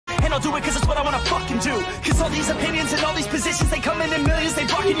And I'll do it cause it's what I wanna fucking do. Cause all these opinions and all these positions, they come in millions, they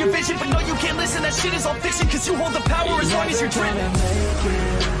blocking your vision. But no, you can't listen, that shit is all fiction. Cause you hold the power as long as you're driven.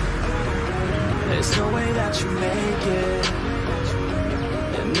 There's no way that you make it.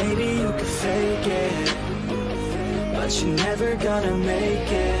 And maybe you could fake it, but you're never gonna make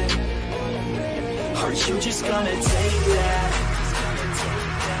it. Aren't you just gonna take that?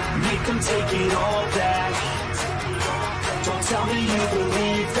 Make them take it all back. Don't tell me you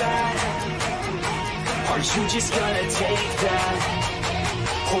believe that. Aren't you just gonna take that?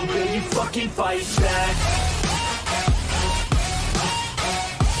 Or will you fucking fight back?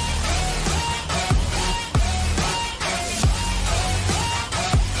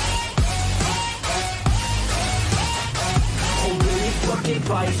 Or will you fucking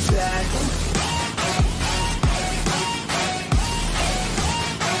fight back?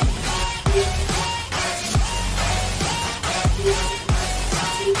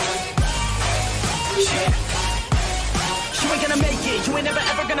 You ain't never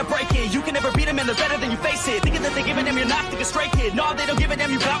ever gonna break it. You can never beat them and they're better than you face it. Thinking that they're giving them, you're not thinking straight, kid. No, they don't give a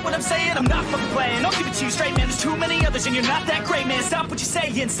damn, you got what I'm saying? I'm not fucking playing, I'll give it to you straight, man. There's too many others and you're not that great, man. Stop what you're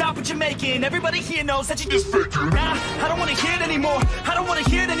saying, stop what you're making. Everybody here knows that you just faking. Nah, I don't wanna hear it anymore. I don't wanna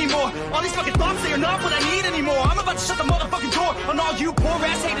hear it anymore. All these fucking thoughts, they are not what I need anymore. I'm about to shut the motherfucking door on all you poor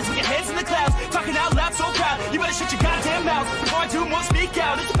ass haters with your heads in the clouds, talking out loud so proud. You better shut your goddamn mouth before I do more speak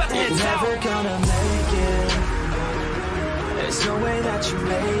out. It's about to head south. You're never gonna make it. There's no way that you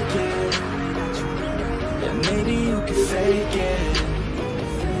make it. Yeah, maybe you could fake it,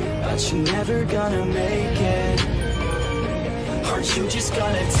 but you're never gonna make it. Aren't you just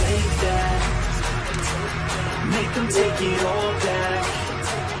gonna take that? Make them take it all back.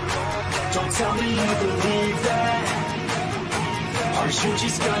 Don't tell me you believe that. Aren't you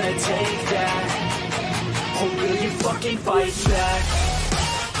just gonna take that? Or will you fucking fight back?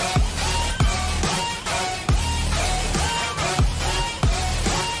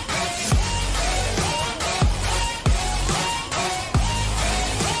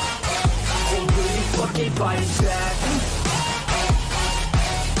 Fight back.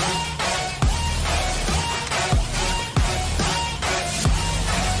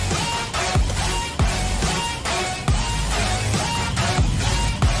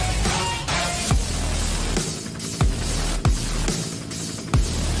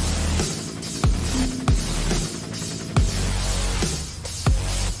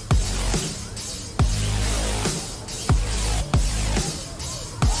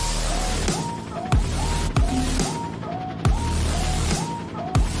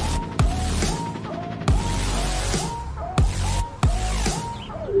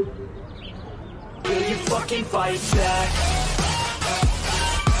 Fucking fight back.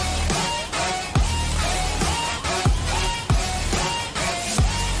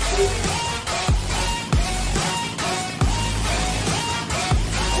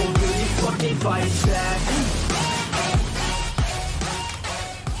 Or will you fucking fight back?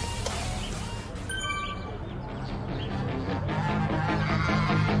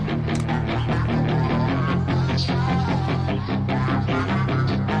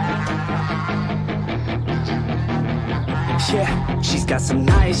 Yeah, she's got some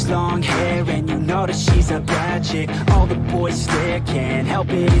nice long hair, and you know that she's a bad chick. All the boys stare, can't help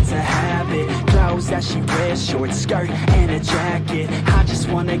it, it's a habit. Clothes that she wears, short skirt and a jacket. I just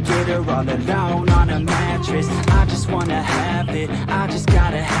wanna get her all alone on a mattress. I just wanna have it, I just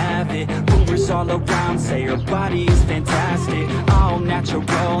gotta have it. Rumors all around say her body is fantastic. All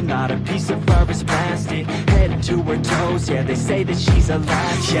natural, not a piece of fur is plastic. Head to her toes, yeah, they say that she's a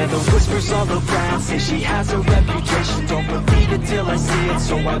latch. Yeah, the whispers all around say she has a reputation. Don't believe it till I see it,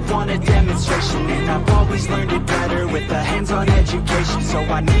 so I want a demonstration. And I've always learned it better with a hands-on education. So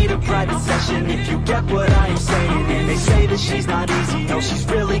I need a private session if you get what I am saying. And they say that she's not easy, no, she's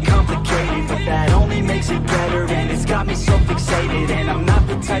really complicated, but that only makes it better, and it's got me so fixated. And I'm not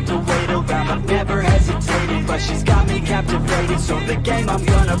the type to wait around, I've never hesitated, but she's got me captivated, so the game, I'm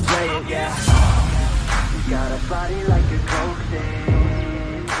gonna play it, yeah. She's got a body like a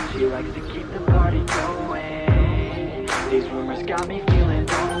cocaine. She likes to keep the party going. These rumors got me feeling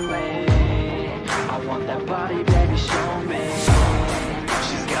lonely. I want that body, baby, show me.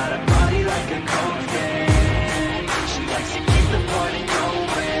 She's got a body like a cocaine. She likes to keep the party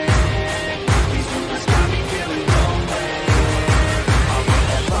going. These rumors got me feeling lonely. I want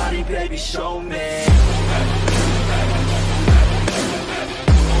that body, baby, show me.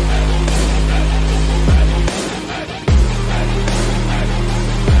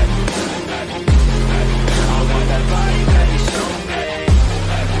 I want that body, baby, show me.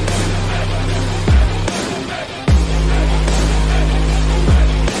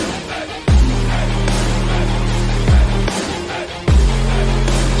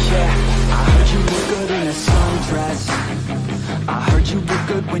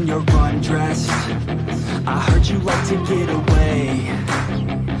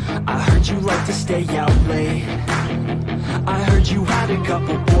 like to stay out late. I heard you had a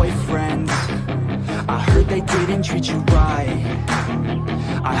couple boyfriends. I heard they didn't treat you right.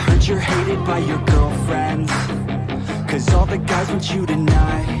 I heard you're hated by your girlfriends, 'cause all the guys want you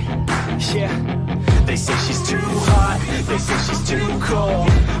tonight. Yeah. They say she's too hot, they say she's too cold.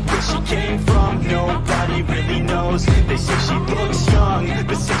 Where she came from, nobody really knows. They say she looks young,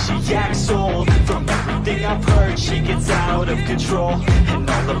 but say she acts old. From everything I've heard, she gets out of control. And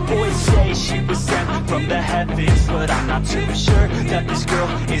all the boys say she was sent from the heavens, but I'm not too sure that this girl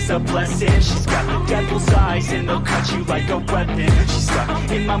is a blessing. She's got the devil's eyes and they'll cut you like a weapon. She's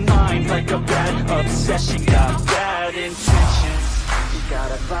stuck in my mind like a bad obsession. Got bad intentions. She's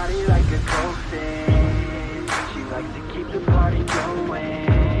got a body like a coffin. She likes to keep the party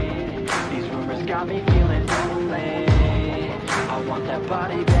going. These rumors got me feeling lonely. I want that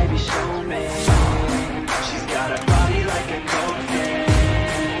body, baby, show me. She's got a body like a coffin.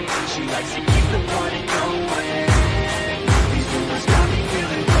 She likes to keep the party going. These rumors got me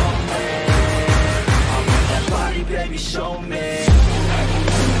feeling lonely. I want that body, baby, show me.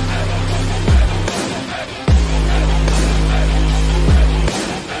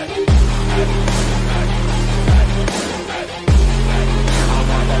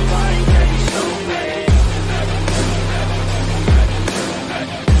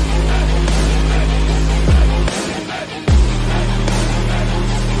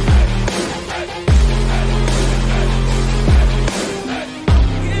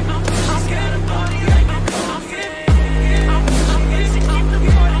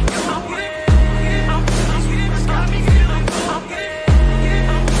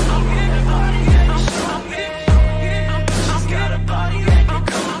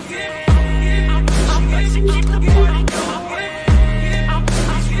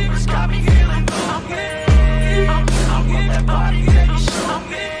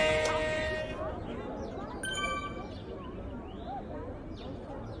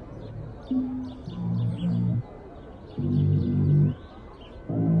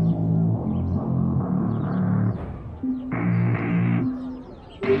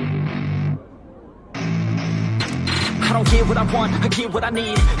 I don't get what I want, I get what I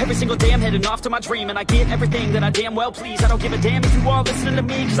need. Every single day I'm heading off to my dream, and I get everything that I damn well please. I don't give a damn if you all listening to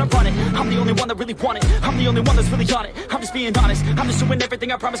me, 'cause I run it. I'm the only one that really want it. I'm the only one that's really on it. I'm just being honest. I'm just doing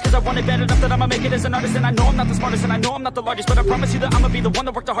everything I promise, 'cause I want it bad enough that I'ma make it as an artist. And I know I'm not the smartest, and I know I'm not the largest, but I promise you that I'ma be the one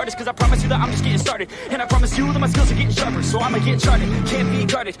that worked the hardest, 'cause I promise you that I'm just getting started. And I promise you that my skills are getting sharper, so I'ma get charted. Can't be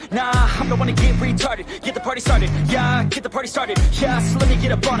guarded, nah, I'm the one to get retarded. Get the party started, yeah, get the party started. Yeah, so let me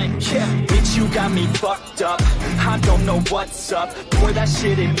get up on it, yeah. Bitch, you got me fucked up, I don't know what's up. Pour that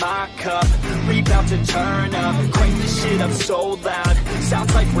shit in my cup, we bout to turn up. Crank this shit up so loud,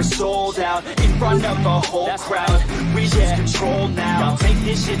 sounds like we're sold out. In front of the whole crowd, we lose control now. Y'all take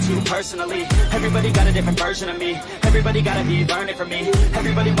this shit too personally. Everybody got a different version of me. Everybody gotta be learning from me.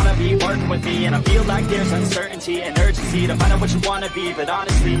 Everybody wanna be working with me. And I feel like there's uncertainty and urgency to find out what you wanna be. But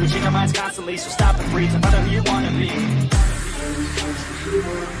honestly, we change our minds constantly, so stop and breathe and find out who you wanna be.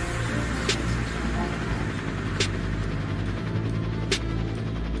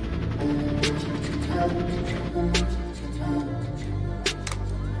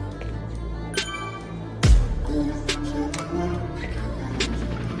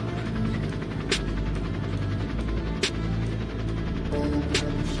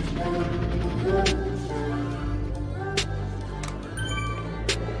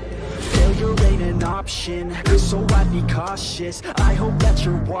 Failure ain't an option, so I'd be cautious. I hope that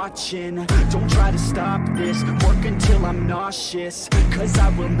you're watching. Don't try to stop this, work until I'm nauseous, 'cause I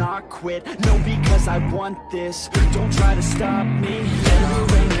will not quit, no, because I want this. Don't try to stop me,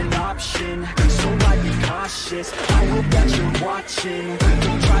 failure ain't an option, so I'd be cautious. I hope that you're watching.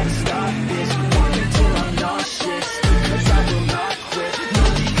 Don't try to stop this, work until I'm nauseous, 'cause I will not quit, no,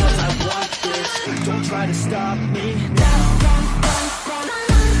 because I want this. Don't try to stop me now.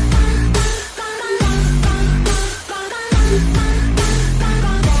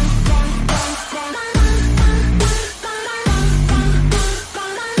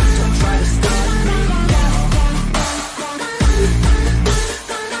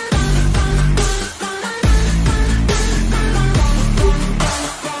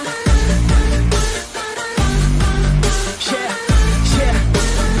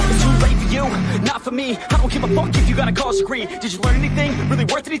 I don't give a fuck if you got a college degree. Did you learn anything? Really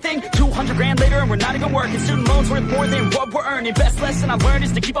worth anything? 200 grand later and we're not even working. Student loans worth more than what we're earning. Best lesson I learned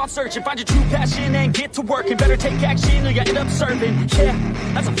is to keep on searching. Find your true passion and get to work. And better take action or you end up serving. Yeah,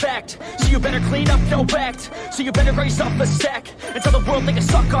 that's a fact. So you better clean up your act. So you better grow yourself a stack and tell the world they can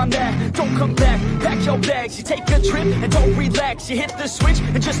suck on that. Don't come back, pack your bags. You take a trip and don't relax. You hit the switch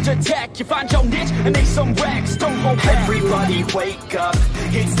and just attack. You find your niche and make some racks. Don't hold back. Everybody wake up,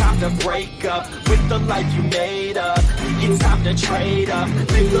 it's time to break up with the life you made up. It's time to trade up,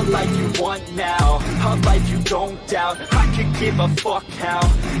 live the life you want now, a life you don't doubt. I could give a fuck how,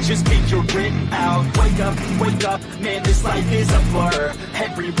 just get your grit out. Wake up, man, this life is a blur.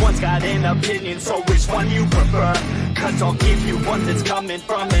 Everyone's got an opinion, so which one you prefer? Cause I'll give you one that's coming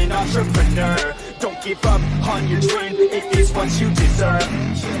from an entrepreneur. Don't give up on your dream, it is what you deserve.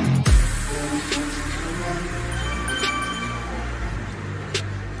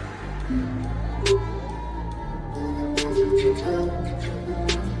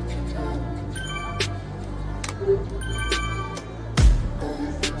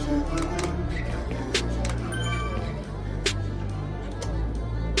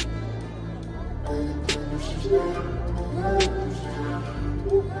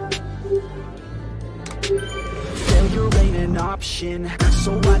 Failure ain't an option,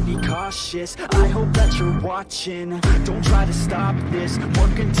 so I'd be cautious. I hope that you're watching. Don't try to stop this,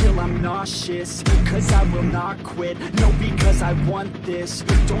 work until I'm nauseous. Cause I will not quit, no, because I want this.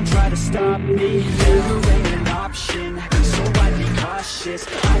 Don't try to stop me, failure ain't an option, so I'd be cautious.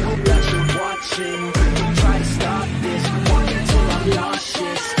 I hope that you're watching. Don't try to stop this, work until I'm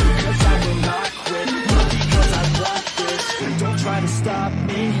nauseous. Cause I will not quit, no, because I want this. Don't try to stop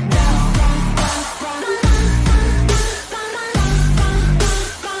me now.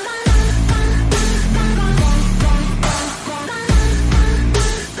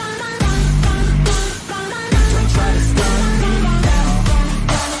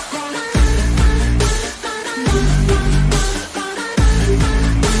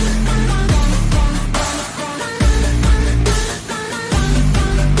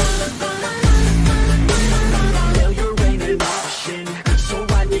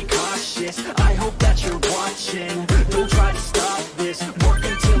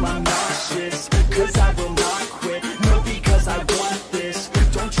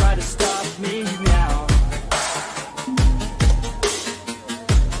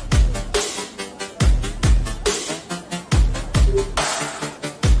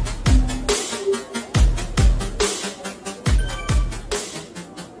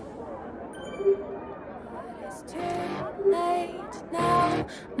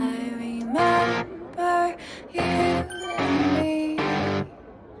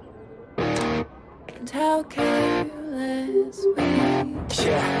 How careless we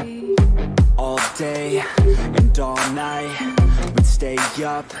yeah. All day and all night, we'd stay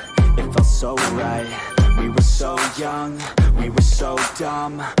up, it felt so right. We were so young, we were so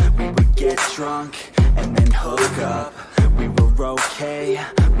dumb. We would get drunk and then hook up. We were okay,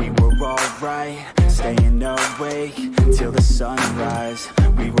 we were alright, staying awake till the sunrise.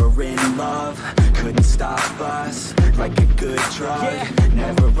 We were in love, couldn't stop us, like a good drug, yeah.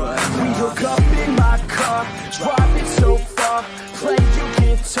 Never enough. We hook up in my car, driving so far, play your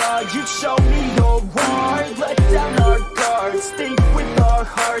guitar, you show me your heart. Let down our guards, think with our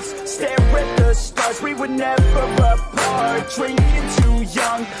hearts, stare at the stars, we were never apart. Drinking too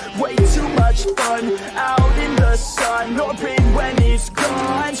young, way too much fun, out in the sun, or rain when it's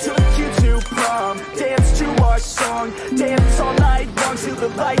gone. Took you to prom, dance to our song, dance all night long till the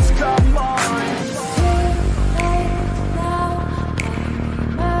lights come on.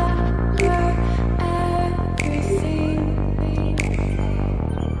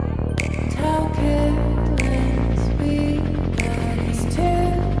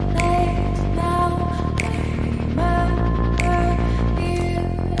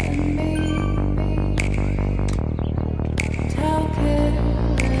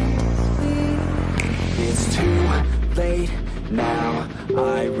 Now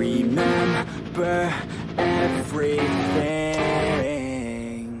I remember everything,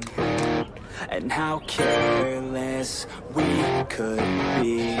 and how careless we could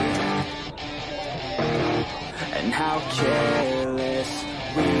be, and how careless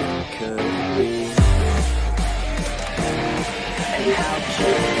we could be, and how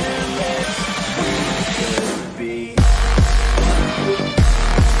careless we could be.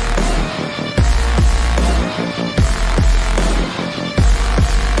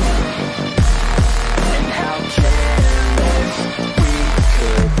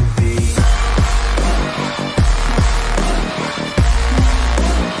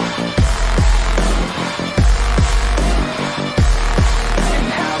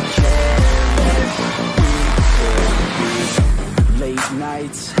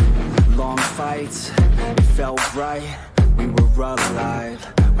 long fights, it felt right. We were alive,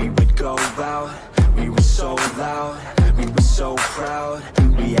 we would go out. We were so loud, we were so proud.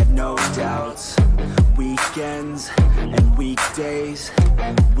 We had no doubts. Weekends and weekdays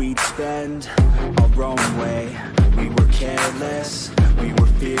we'd spend our own way. We were careless, we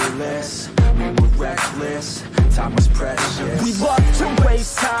were fearless, we were reckless. Time was precious. We loved to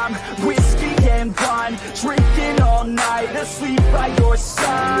waste time, whiskey and wine, drinking all night, asleep by your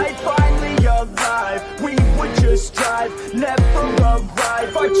side. Finally alive, we would just drive, never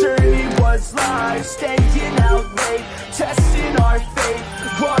arrive. Our journey was live, staying out late, testing our fate,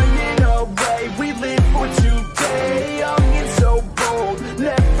 running away. We live for today, young and so bold,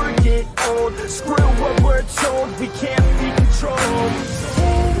 never get old. Screw what we're told, we can't be controlled.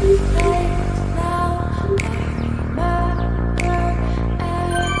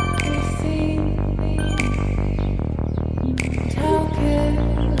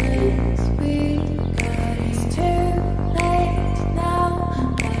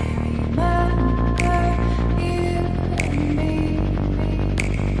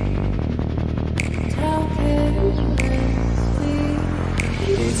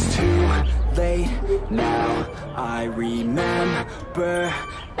 Now I remember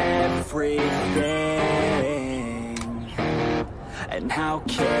everything, and how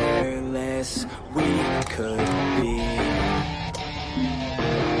careless we could be,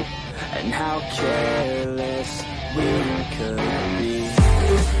 and how careless we could be,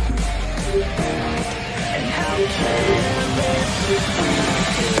 and how careless we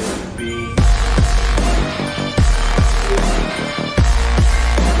could be.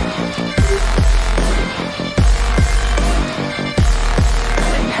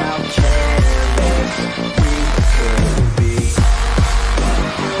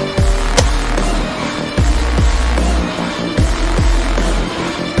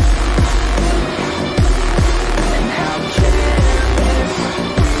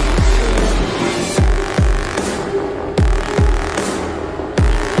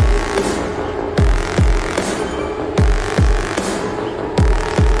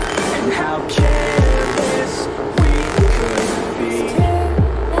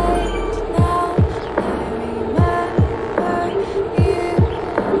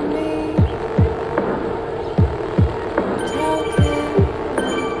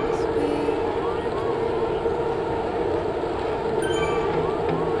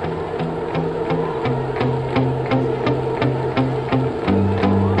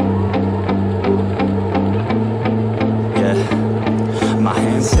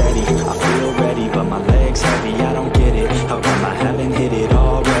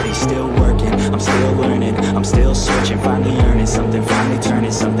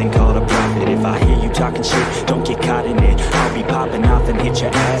 Talking shit, don't get caught in it. I'll be popping off and hit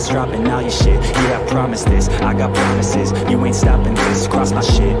your ass, dropping all your shit. Yeah, I promise this, I got promises. You ain't stopping this, cross my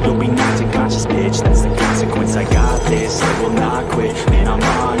shit, you'll be knocked unconscious, bitch. That's the consequence, I got this, I will not quit. Man, I'm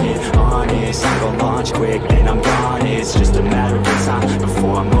on it, honest. I'm gonna launch quick, then I'm gone. It's just a matter of time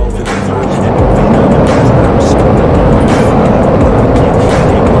before I'm over the line. And moving on the rise, I'm just gonna rocket.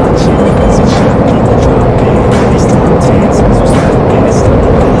 They watch it, because it's shocking. Drop it, these top 10 songs are smoking. It's time to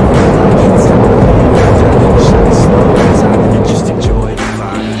live my life, it's time to live. Shine slow and just enjoy the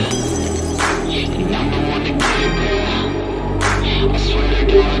vibe. And I'm the one to get it. I swear to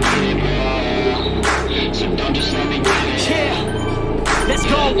God, get it, bro. So don't just let me get it. Yeah, let's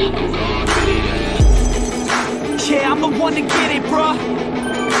go. I'm gonna get it. Yeah, I'm the one to get it, bro.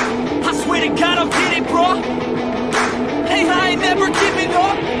 I swear to God, I'll get it, bro. Hey, I ain't never giving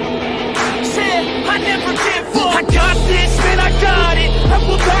up. Said I never give up. I got this, man, I got it. I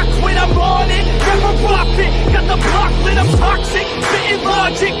will not quit, I'm on it. Never rock it. Got the block lit, I'm toxic. Spitting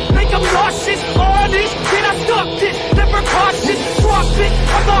logic, make them nauseous. Honest, can I stop this? Never cautious, drop it.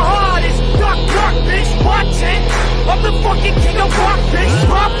 I'm the hardest. Dark, bitch, watch it. I'm the fucking king of rock, bitch.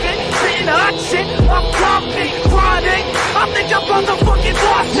 Drop it, spitting hot shit. I'm dropping, chronic. I think I'm motherfucking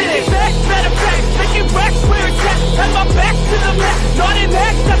lost it. Back, matter of fact, making racks where it's at. Had my back to the left, not in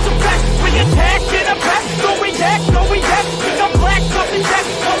X, that's a fact. We attack in a back, no react, no react. Think I'm black, something that.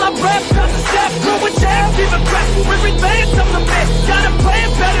 While I rap, does a step, no attack, give a crap. We're advanced, I'm the man. Got a plan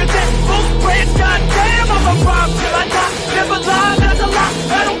better than most brands. Goddamn, I'm a rhyme till I die. Never lie, that's a lie.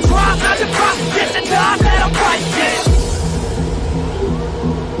 I don't cry, I just cry. Yes, and die, that I'm right, yeah.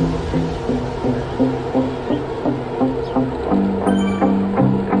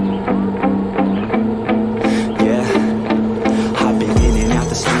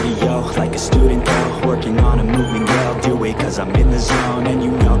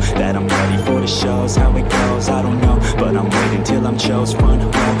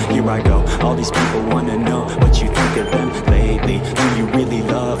 here I go. All these people wanna know what you think of them lately. Do you really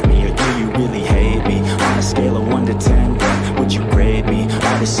love me, or do you really hate me? On a scale of 1 to 10, what would you grade me?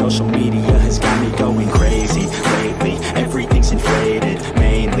 All this social media has got me going crazy lately. Everything's inflated,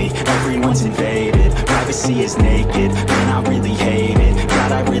 mainly everyone's invaded. Privacy is naked, man, I really hate it.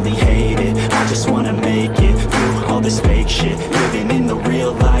 God, I really hate it. I just wanna make it through all this fake shit. Living in the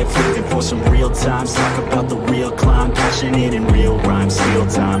real life, living for some real times. Talk about the real climb, passionate in real rhymes. Steal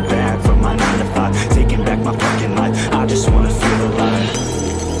time back from my 9 to 5, taking back my fucking life. I just wanna feel alive.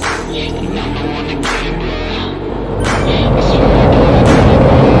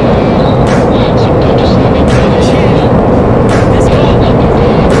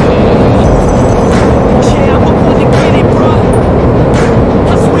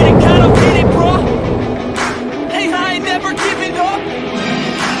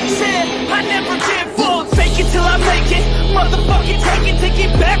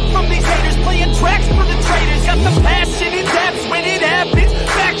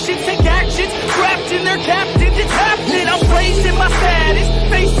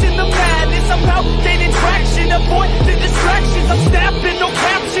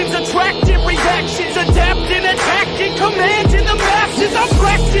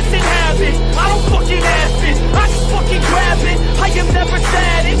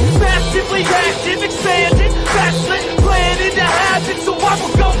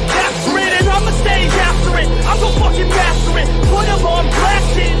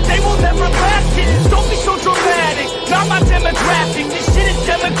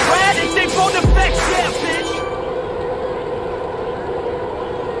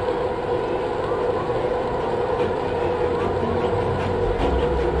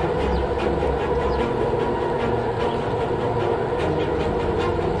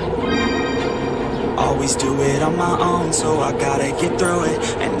 Always do it on my own, so I gotta get through it.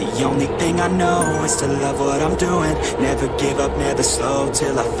 And the only thing I know is to love what I'm doing. Never give up, never slow,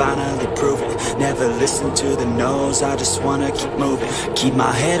 till I finally prove it. Never listen to the no's, I just wanna keep moving. Keep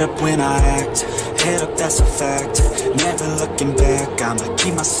my head up when I act, head up, that's a fact. Never looking back, I'ma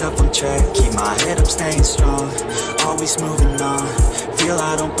keep myself on track. Keep my head up, staying strong, always moving on. Feel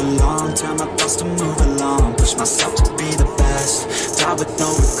I don't belong, tell my thoughts to move along. Push myself to be the best, die with no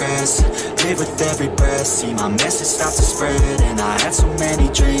regrets. Live with every breath, see my message start to spread. And I had so many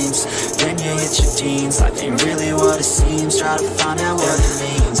dreams, then you hit your teens. Life ain't really what it seems, try to find out what it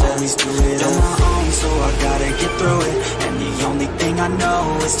means. Always do it on my own, so I gotta get through it. And the only thing I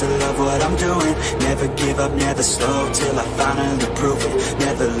know is to love what I'm doing. Never give up, never slow, till I finally prove it.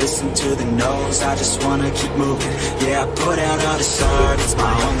 Never listen to the no's, I just wanna keep moving. Yeah, I put out all this art, it's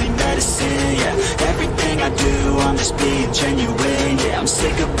my only medicine. Yeah, everything I do, I'm just being genuine. Yeah, I'm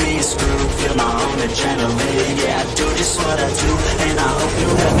sick of being screwed, feel my own adrenaline. Yeah, I do just what I do, and I hope you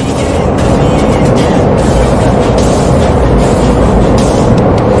let me in, yeah.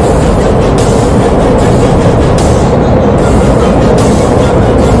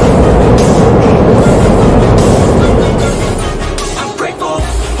 I'm grateful,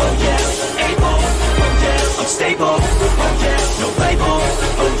 oh yeah, able, oh yeah, I'm stable, oh yeah, no label,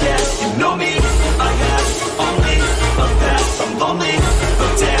 oh yeah, you know me, I have only a path, I'm lonely,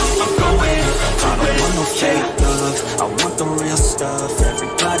 but damn, I'm going to win. I want no fake love, I want the real stuff.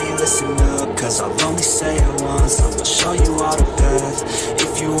 Everybody listen up, cause I'll only say it once. I'm gonna show you all the path,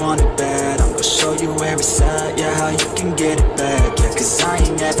 if you want it bad. I'm gonna show you every side, yeah, how you can get it back. Yeah, cause I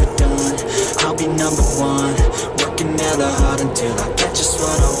ain't never done, I'll be number one. Working hella hard until I get just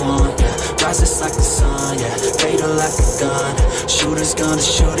what I want. Yeah, rises like the sun, yeah, fatal like a gun. Shooter's gonna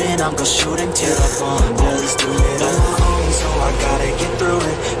shoot and I'm gonna shoot until I fall. Always do it on my own, so I gotta get through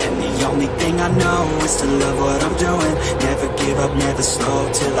it. And the only thing I know is to love what I'm doing. Never give up, never slow,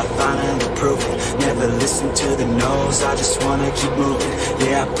 till I finally prove it. Never listen to the no's, I just wanna keep moving.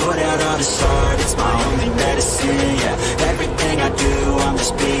 Yeah, I put out all this art, it's my only medicine. Yeah, everything I do, I'm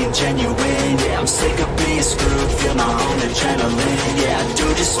just being genuine. Yeah, I'm sick of being screwed, feel my own adrenaline. Yeah, I do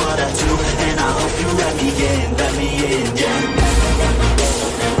just what I do, and I hope you let me in, yeah.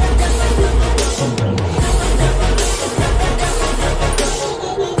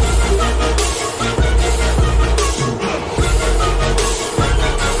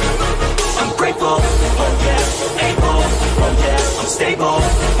 Stable,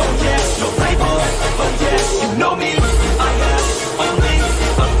 oh yeah, no label, oh yeah, you know me, I have only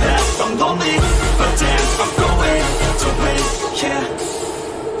a path, I'm lonely, but damn, I'm going to win, yeah.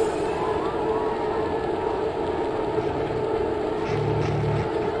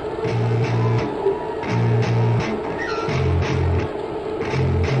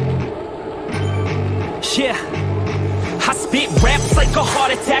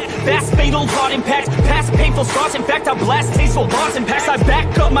 act fast, fatal heart impact, past painful scars. In fact, I blast tasteful bars and packs. I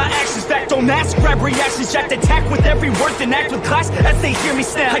back up my actions back, don't ask, grab reactions jacked. Attack with every word, then act with class as they hear me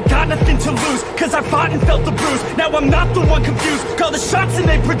snap. I got nothing to lose, cause I fought and felt the bruise. Now I'm not the one confused, call the shots and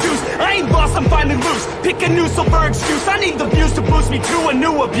they produce. I ain't lost, I'm finally loose, pick a new silver excuse. I need the views to boost me to a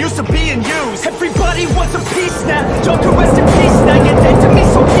new abuse of being used. Everybody wants a piece now, Joker rest in peace now. You're dead to me,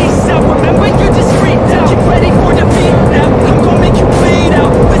 so peace out. Remember you're discreet now, get ready for defeat now. I'm gonna make you bleed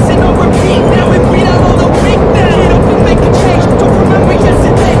out, listen on repeat now, and weed out all the weak now. Get up and make a change, don't remember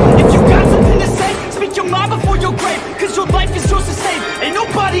yesterday. If you got something to say, speak your mind before your grave, cause your life is yours to save. Ain't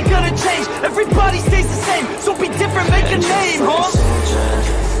nobody gonna change, everybody stays the same. So be different, make a name, huh?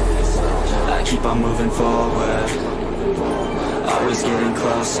 I keep on moving forward, always getting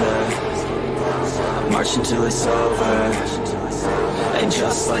closer. I'm marching till it's over, and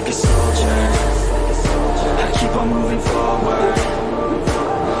just like a soldier, I keep on moving forward,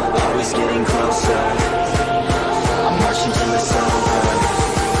 always getting closer. I'm marching till it's over,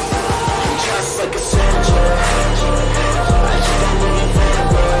 and just like a soldier, I keep on moving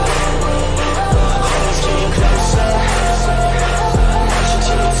forward, always getting closer. I'm marching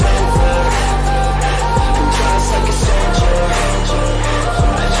till it's over, and just like a soldier,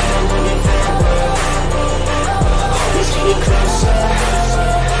 I keep on moving forward, always getting closer.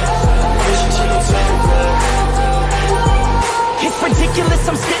 I'm marching till it's over. It's ridiculous,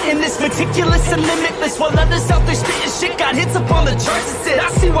 I'm spitting this meticulous and limitless, while others out there spitting shit got hits up on the charts. That's it. I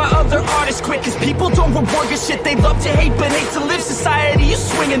see why other artists quit, cause people don't reward good shit. They love to hate but hate to live. Society, you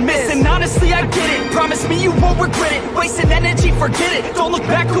swing and miss, and honestly I get it. Promise me you won't regret it, wasting energy, forget it. Don't look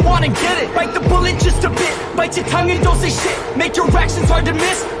back, go on and get it. Bite the bullet just a bit, bite your tongue and don't say shit. Make your actions hard to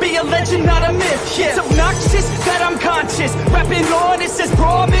miss, be a legend not a myth. Yeah. It's obnoxious that I'm conscious, rapping honest as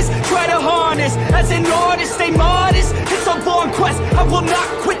promise. Try to harness, as an artist stay modest. It's a long quest, I will not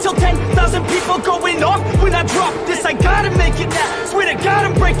quit till 10,000 people going off when I drop this. I gotta make it now, swear to God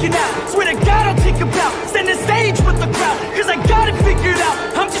I'm breaking out. Swear to God I'll take a bow, stand the stage with the crowd, cause I got it figured out.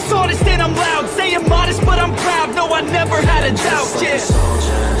 I'm just honest and I'm loud, saying modest but I'm proud. No, I never had a doubt, yeah.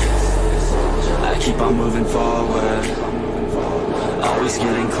 I keep on moving forward, always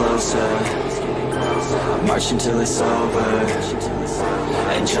getting closer. I'm marching till it's over,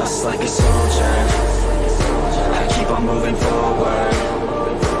 and just like a soldier, I keep on moving forward,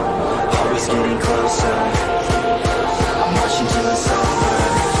 always getting closer. I'm marching till it's over,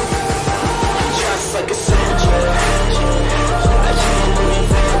 and just like a soldier, I keep on moving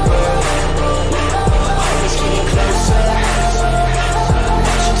forward, always getting closer. I'm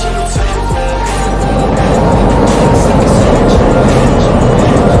marching till it's over, just like a soldier,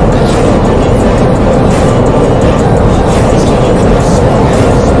 I keep on moving forward, always getting closer.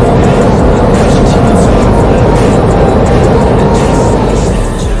 I'm marching till it's over, and just like a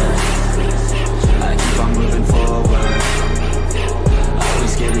soldier, I keep on moving forward,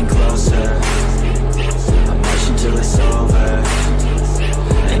 always getting closer. I'm marching till it's over,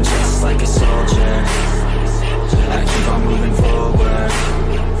 and just like a soldier, I keep on moving forward,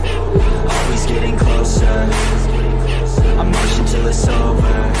 always getting closer. I'm marching till it's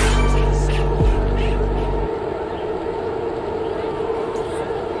over.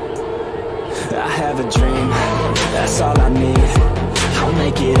 I have a dream, that's all I need. I'll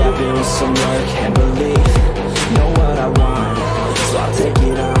make it happen with some work and belief. Know what I want, so I'll take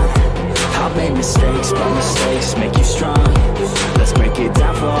it on. I'll make mistakes, but mistakes make you strong. Let's break it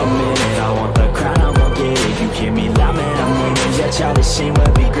down for a minute. I want the crown, I won't get it. You hear me loud, man, I'm winning. Yeah, Charlie Sheen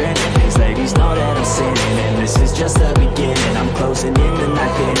will be grinning. These ladies know that I'm sinning, and this is just the beginning. I'm closing in the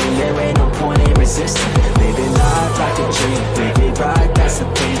night inning, there ain't no point in resisting. Living life like a dream, live it right, that's the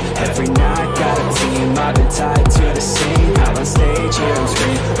thing. Every night, got a team, I've been tied to the scene. Out on stage, here I'm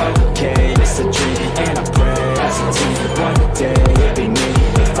screaming, okay, it's a dream. And I pray as a team, one day it'll be me.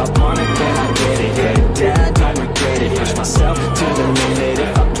 If I want it, then I get it. Yeah, don't regret it. Push myself to the limit.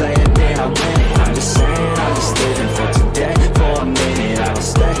 If I play it, then I win it. I'm just saying, I'm just living for today. For a minute, I don't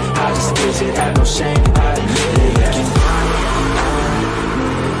stay, I just visit. Have no shame, I admit it. Looking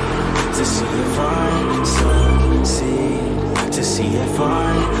to see if I succeed, to see if I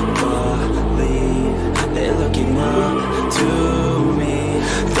believe. They're looking up to me.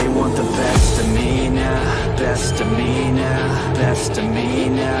 They want the best of me now, best of me now, best of me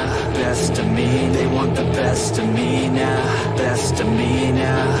now, best of me. They want the best of me now, best of me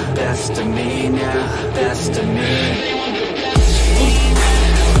now, best of me now, best of me.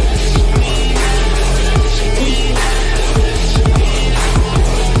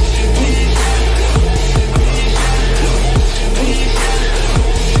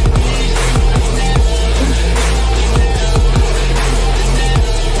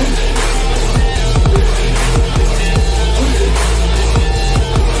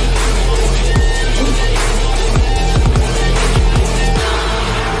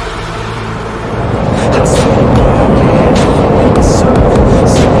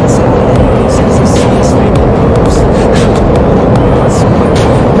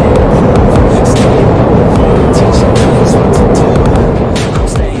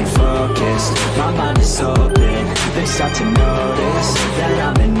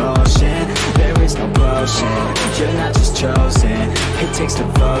 emotion. You're not just chosen, it takes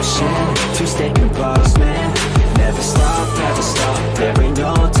devotion to stay composed, man. Never stop, there ain't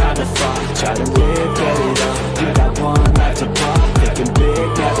no time to fall. Try to live, get it up, you got one life to pop. Thinking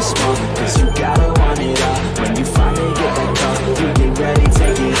big, never small, cause you gotta want it all. When you finally get that call, you get ready,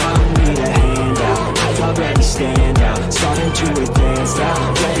 take it on. Need a hand out, I already stand out. Starting to advance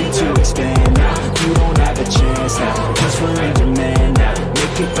now, ready to expand now. You don't have a chance now, cause we're in demand now.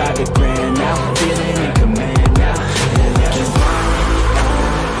 Make it 5 grand now, feeling in command now. And looking right at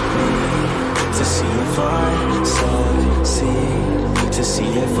me, to see if I succeed, to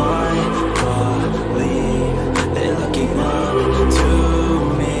see if I believe. They're looking up to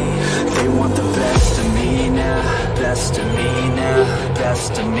me. They want the best of me now, best of me now,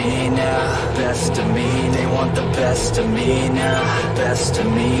 best of me now, best of me. They want the best of me now, best of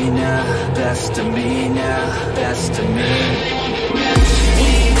me now, best of me now, best of me.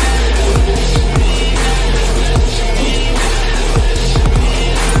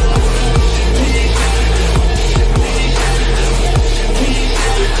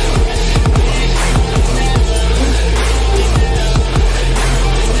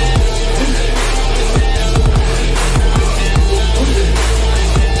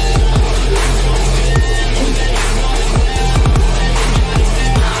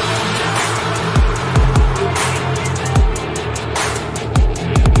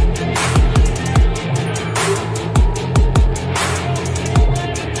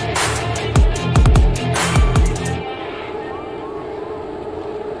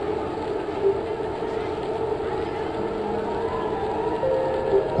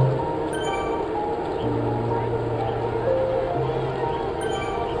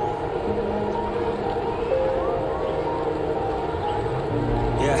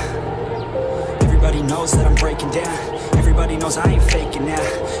 Everybody knows that I'm breaking down. Everybody knows I ain't faking now.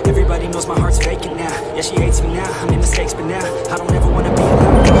 Everybody knows my heart's vacant now. Yeah, she hates me now, I made mistakes, but now I don't ever wanna be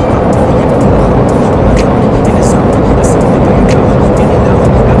alone. I don't really ever feel alone. In the zone, I see the way I go. Feeling low,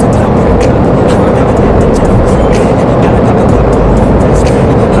 not to blow, break up. I will never let the devil creep in. Gotta pop a couple more best friend.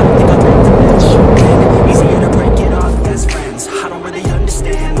 I don't think I'll break the net, sure can. Easier to break it off best friends. I don't really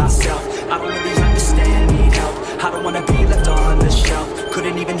understand myself. I don't really understand, need help. I don't wanna be left on the shelf.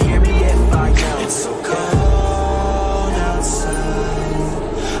 Couldn't even hear me if I yelled. It's so cold outside,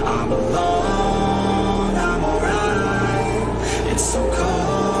 I'm alone, I'm alright. It's so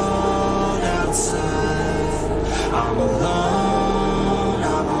cold outside, I'm alone,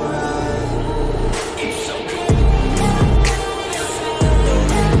 I'm alright. It's so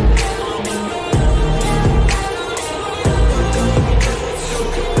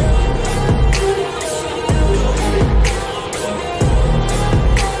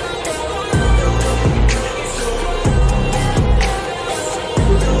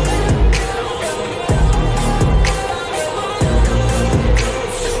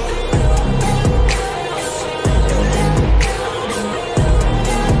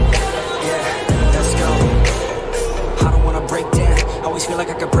feel like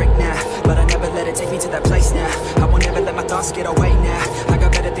I could break now, but I never let it take me to that place now. I won't ever let my thoughts get away now. I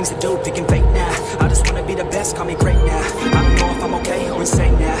got better things to do, thinking fake now. I just wanna be the best, call me great now. I don't know if I'm okay or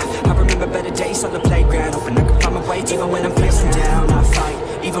insane now. I remember better days on the playground, hoping I can find my way. Even when I'm feeling down, I fight.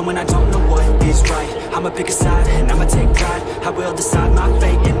 Even when I don't know what is right, I'ma pick a side and I'ma take pride. I will decide my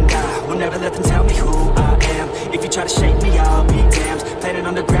fate and I will never let them tell me who I am. If you try to shake me, I'll be damned. Planet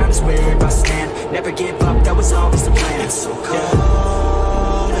on the ground is where I stand. Never give up, that was always the plan. It's so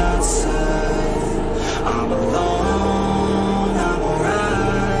cold outside, I'm alone, I'm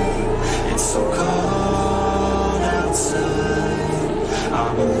alright. It's so cold outside,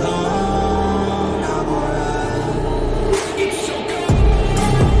 I'm alone, I'm alright. It's so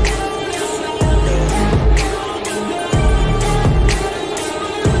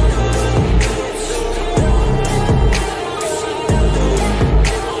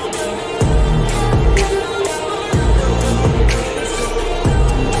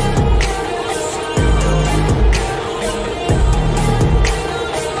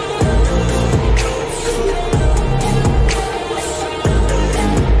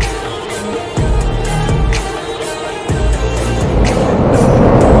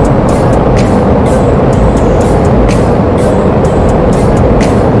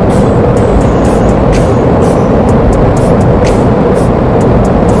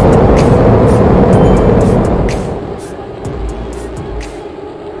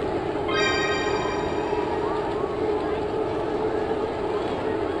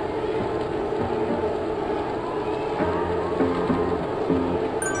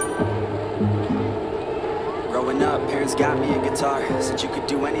Mom's got me a guitar, said you could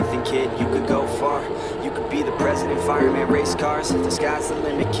do anything, kid, you could go far. You could be the president, fireman, race cars. The sky's the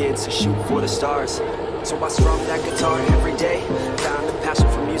limit, kid, so shoot for the stars. So I strummed that guitar every day, found the passion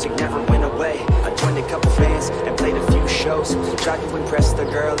for music never went away. I joined a couple bands and played a few shows, tried to impress the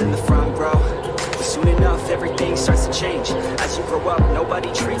girl in the front row. But soon enough, everything starts to change. As you grow up,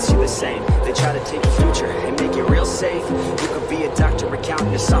 nobody treats you the same. They try to take your future and make it real safe. You could be a doctor,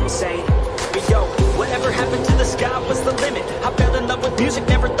 accountant, or something sane. But yo, whatever happened to the sky was the limit. I fell in love with music,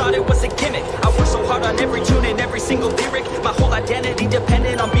 never thought it was a gimmick. I worked so hard on every tune and every single lyric. My whole identity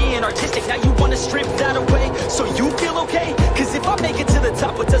depended on being artistic. Now you wanna strip that away, so you feel okay? Cause if I make it to the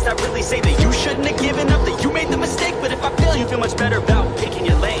top, what does that really say? That you shouldn't have given up, that you made the mistake? But if I fail, you feel much better about picking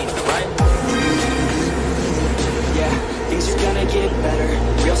your lane, right? Yeah, things are gonna get better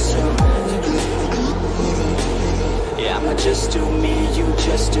real soon. Yeah, I'ma just do me, you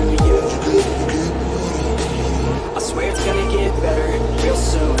just do you. I swear it's gonna get better real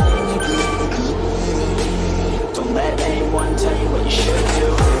soon. Don't let anyone tell you what you should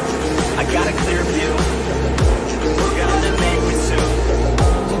do. I got a clear view, we're gonna make it soon.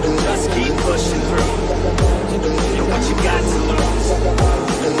 Just keep pushing through. You're what you got to lose.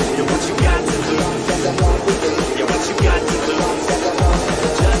 You're what you got to lose. You're what you got to lose.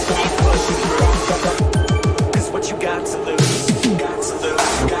 Just keep pushing through. Cause what you got to lose, got to lose,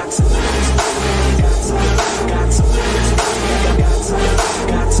 got to lose, got to lose, got to lose, got to lose,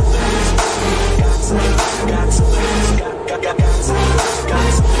 got to lose, got to lose, got to lose, got to lose, got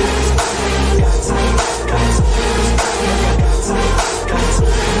to lose, got to lose, got to lose, got to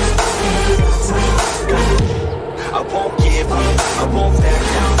lose. I won't give up, I won't back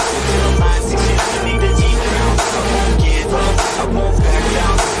down. Till the line 6 years beneath the deep ground. I won't give up, I won't back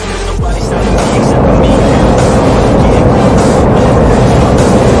down. There's nobody stopping me except for me now.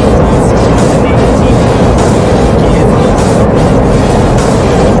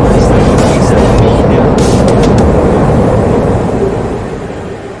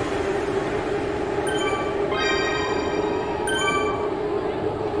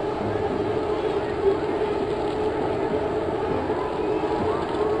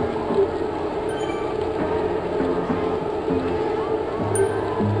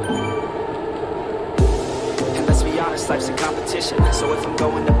 Life's a competition, so if I'm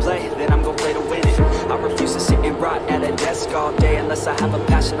going to play, then I'm gonna play to win it. I refuse to sit and rot at a desk all day unless I have a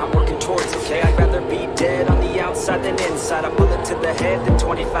passion I'm working towards, okay? I'd rather be dead on the outside than inside. A bullet to the head than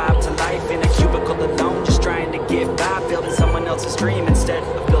 25 to life in a cubicle alone, just trying to get by, building someone else's dream instead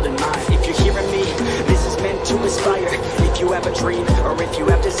of building mine. If you're hearing me, this is meant to inspire. If you have a dream, or if you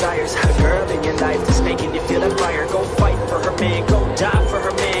have desires, a girl in your life that's making you feel like fire, go fight for her man, go die for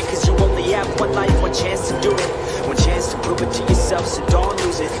her man. Cause you only have one life, one chance to do it, one chance to prove it to yourself, so don't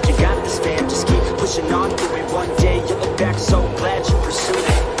lose it. You got this, fam, just keep pushing on through it. One day you'll look back so glad you pursued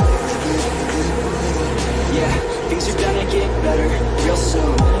it. Yeah, things are gonna get better real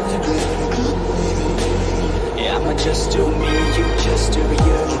soon. Yeah, I'ma just do me, you just do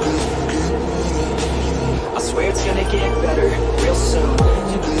you. I swear it's gonna get better real soon.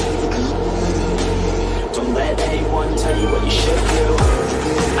 Don't let anyone tell you what you should do.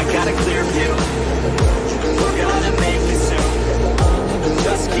 I got a clear view, we're gonna make it soon.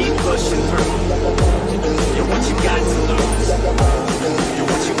 Just keep pushing through. You're what you got to lose. You're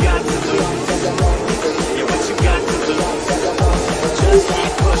what you got to lose. You're what you got to lose. Just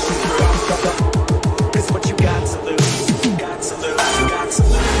keep pushing through. Cause what you got to lose, got to lose, got to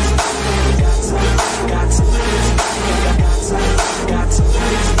lose, got to lose, got to lose, got to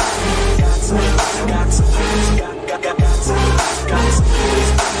lose, got to lose, got to lose,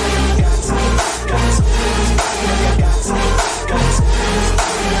 got to lose, got to lose, got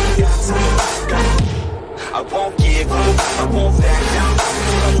to lose. I won't give up, I won't back down.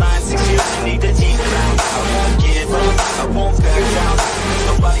 Till the line 6 years beneath the deep ground. I won't give up, I won't back down. There's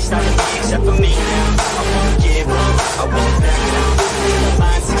nobody stopping me except for me now. I won't give up, I won't back down. Till the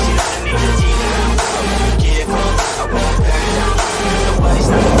line 6 years beneath the deep ground. I won't give up, I won't back down. There's nobody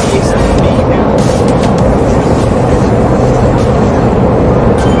stopping me except for me now.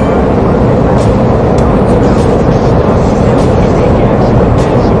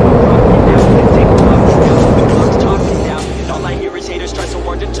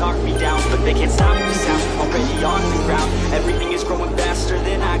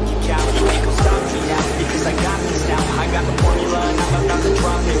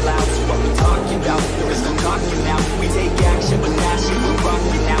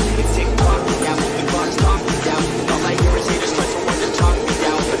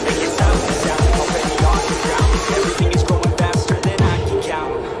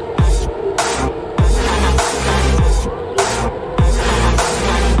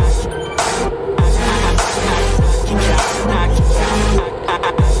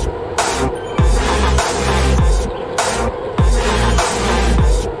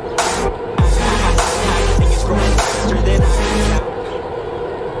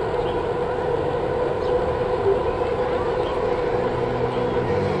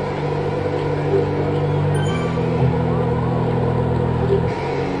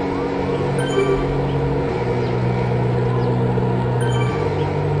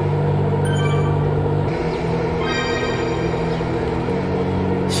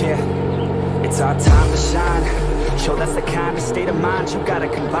 you gotta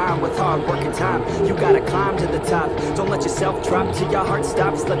combine with hard work and time. You gotta climb to the top. Don't let yourself drop till your heart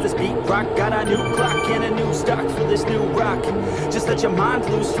stops. Let this beat rock. Got a new clock and a new stock for this new rock. Just let your mind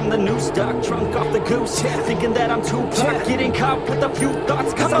loose from the new stock. Drunk off the goose, thinking that I'm too black. Getting caught with a few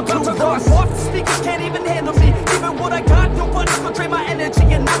thoughts, cause I'm too lost. Off the speakers can't even handle me. Even what I got, nobody's gonna drain my energy.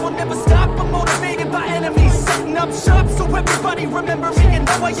 And I will never stop, I'm motivated by enemies. Setting up shop so everybody remember me. And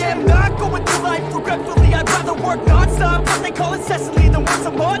though I am not going through life regretfully, I'd rather work non-stop, what they call incessantly, than want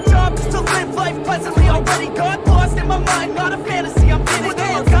some odd job just to live life pleasantly. Already got lost in my mind, not a fantasy, I'm getting it.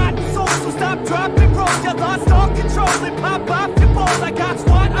 Got soul, so stop, drop, and roll. You lost all control and pop off your ball. I got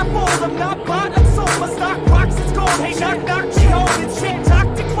squat, I fold, I'm not bought, I'm sold. My stock rocks, it's gold. Hey, knock, knock, she home. It's shit, talk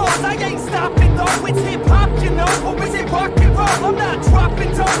to close. I ain't stopping though, it's hip-hop, you know. Or is it rock and roll? I'm not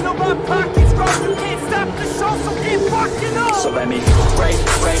dropping, don't know my pockets grow. You can't stop the show, so get rockin' on. So let me break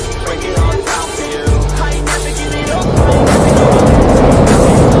it all down for you. I ain't never giving up, I ain't never giving up.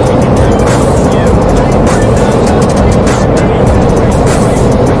 Taking that down for you. I ain't worried about you. So let me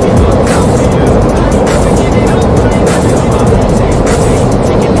break it all down for you. I ain't never giving up, I ain't never giving up.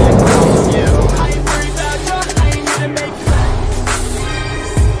 Taking that down for you. I ain't worried about you. I ain't here to make plans.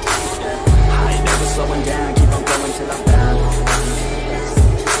 I ain't never slowing down, keep on going till I'm down.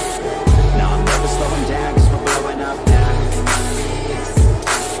 No, I'm never slowing down, cause we're blowing up now.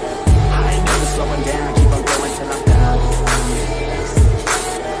 I ain't never slowing down, keep on going till I'm down.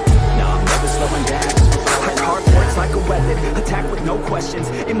 No, I'm never slowing down, cause we're blowing up. Hard works like a weapon, attack with no questions.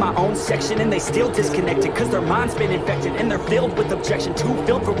 In my own section and they still disconnected, cause their mind's been infected and they're filled with objection. Too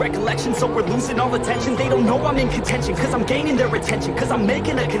filled for recollection, so we're losing all attention. They don't know I'm in contention, cause I'm gaining their attention, cause I'm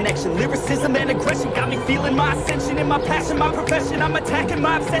making a connection. Lyricism and aggression got me feeling my ascension. In my passion, my profession, I'm attacking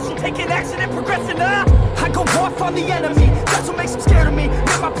my obsession, taking action and progressing. I go off on the enemy, that's what makes them scared of me.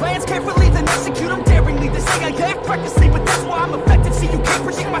 Make my plans carefully, then execute them daringly. They say I act recklessly, but that's why I'm effective. See, you can't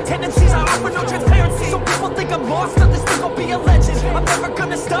predict my tendencies, I offer no transparency. Some people think I'm lost, others think I'll be a legend. I'm never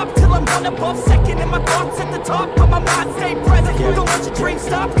gonna stop till I'm one above second. And my thoughts at the top, but my mind stay present. Don't let your dreams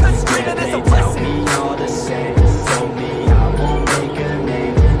stop, cause dreaming is a blessing. Tell me all the same, told me I won't make a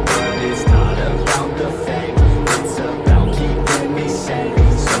name, but it's not about the fame, it's about keeping me sane.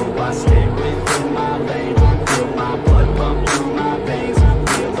 So I stay within my lane, feel my blood pump through my veins,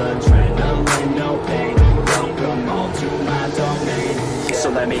 feel adrenaline, no pain, welcome all to my domain. So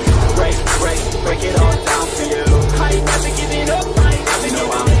let me break it all down for you. I ain't never giving up, I ain't never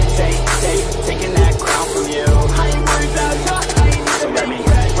giving up. Taking that crown from you. I ain't worried about you, I ain't never So let me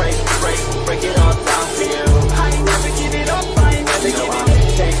break it all down for you. I ain't never giving up, I ain't never giving up.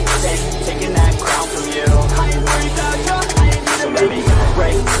 Taking that crown from you. I ain't worried about you, I ain't So never let me giving up.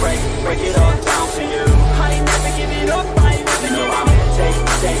 break it all down for you. I ain't never giving up, I ain't never giving up.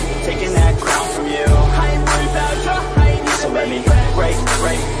 Taking that crown from you. I ain't worried about you, I ain't So never let me giving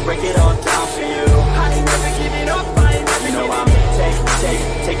up. break it all down for you. I ain't never giving up, I ain't never You know giving I'm up.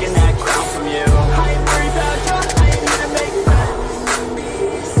 taking that crown from you. I ain't worried about you, I ain't here to make plans.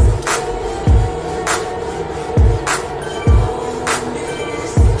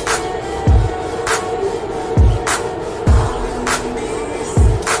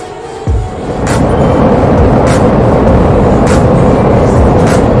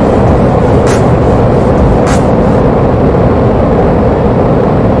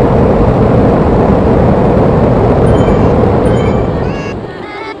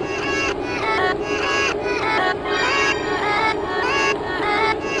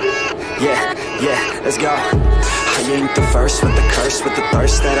 Yeah, let's go. I ain't the first with the curse, with the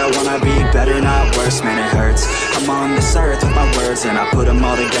thirst that I wanna be better, not worse, man it hurts. I'm on this earth with my words and I put them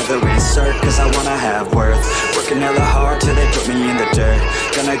all together, insert, cause I wanna have worth. Working hella hard till they put me in the dirt.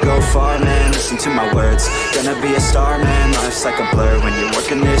 Gonna go far, man, listen to my words. Gonna be a star, man, life's like a blur. When you're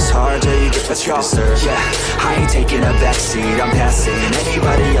working this hard, yeah, you get what you deserve. Yeah, I ain't taking a backseat, I'm passing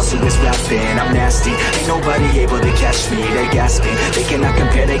anybody else who is rapping. I'm nasty, ain't nobody able to catch me. They gasping, they cannot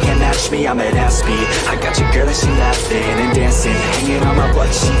compare, they can't match me. I'm at half speed, I got your girl and she laughing and dancing, hanging on my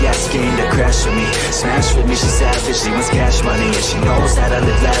butt, she asking to crash with me, smash with me. She savage, she wants cash money and she knows that I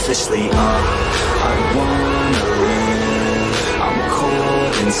live lavishly. I wanna live, I'm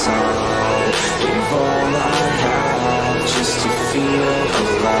cold inside, give all I have just to feel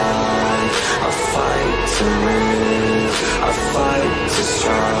alive. I fight to live, I fight to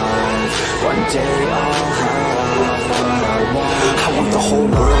strive. One day I'll have what I want. I want the whole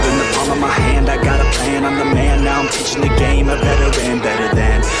world in the palm of my hand, I got a plan, I'm the man. Now I'm teaching the game, a veteran, better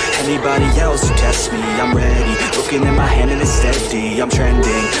than anybody else who tests me. I'm ready, looking in my hand and it's steady. I'm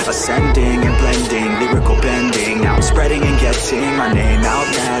trending, ascending and blending, lyrical bending. Now I'm spreading and getting my name out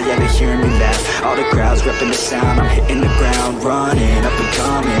now. Yeah, they hearing me laugh, all the crowds repping the sound. I'm hitting the ground, running, up and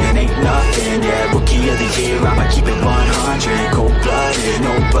coming, ain't nothing. Yeah, rookie of the year, I'ma keep it 100. Cold-blooded,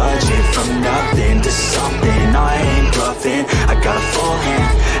 no budget, from nothing to something. I ain't bluffing, I got a full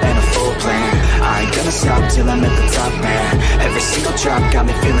hand and a full plan. I ain't gonna stop till I'm at the top, man. Every single drop got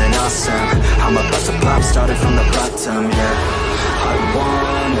me feeling awesome. I'm about to pop, started from the bottom, yeah. I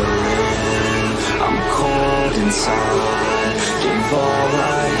wanna live, I'm cold inside. Give all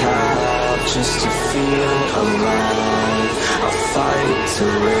I have just to feel alive. I fight to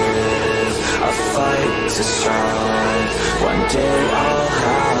live, I fight to strive. One day I'll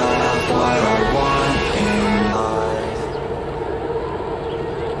have what I want in life.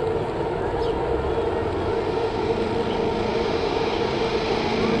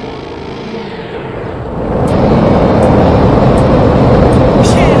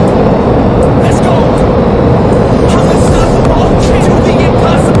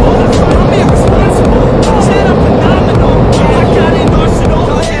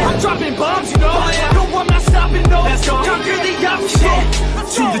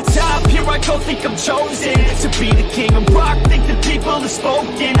 Think I'm chosen to be the king of rock. Think the people have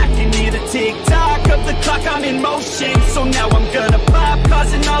spoken. I can hear the tick-tock of the clock, I'm in motion. So now I'm gonna pop,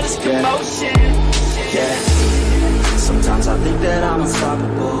 causing all this commotion. Yeah, sometimes I think that I'm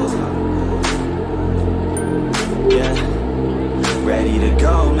unstoppable. Yeah, ready to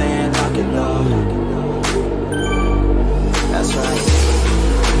go, man, lock it low. That's right,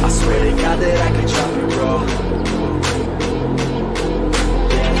 I swear to God that I could drop it, bro.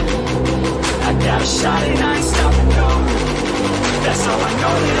 I got a shot and I ain't stopping, no. That's how I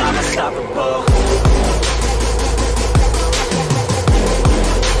know that I'm unstoppable.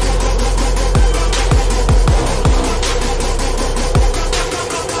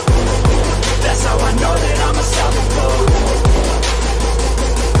 That's how I know that I'm unstoppable.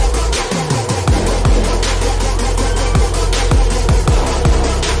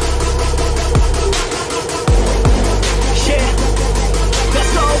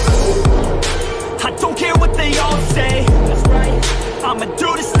 Don't care what they all say. That's right. I'ma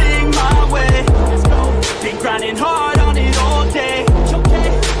do this thing my way. Let's go. Been grinding hard on it all day. Okay.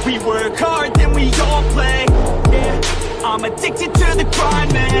 We work hard, then we all play. Yeah. I'm addicted to the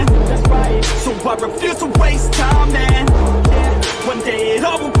grind, man. That's right. So I refuse to waste time, man. Yeah. One day it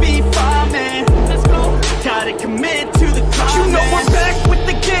all will be fine, man. Let's go. Gotta commit to the grind. You know we're back with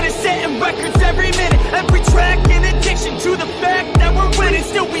the Guinness, setting records every minute, every track. In addiction to the fact that we're winning,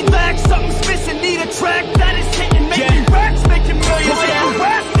 still we lack something's missing. Need a track that is hitting, making racks, making millions.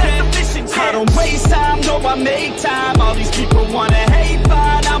 That's the mission. I don't waste time, no, I make time. All these people wanna hate,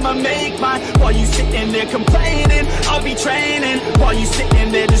 fine, I'ma make mine. While you sitting there complaining, I'll be training. While you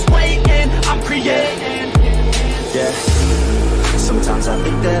sitting there just waiting, I'm creating. Yeah, sometimes I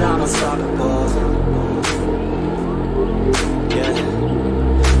think that I'm unstoppable. Yeah,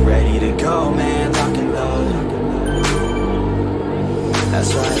 ready to go, man, lock and load.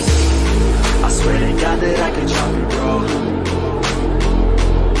 That's right, I swear to God that I could drop it, bro.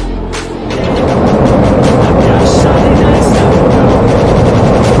 I got a shot and I ain't stopping, bro.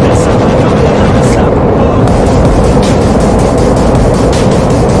 That's how I know that I'm unstoppable.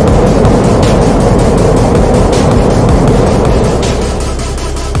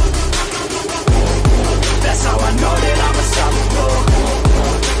 That's how I know that I'm unstoppable.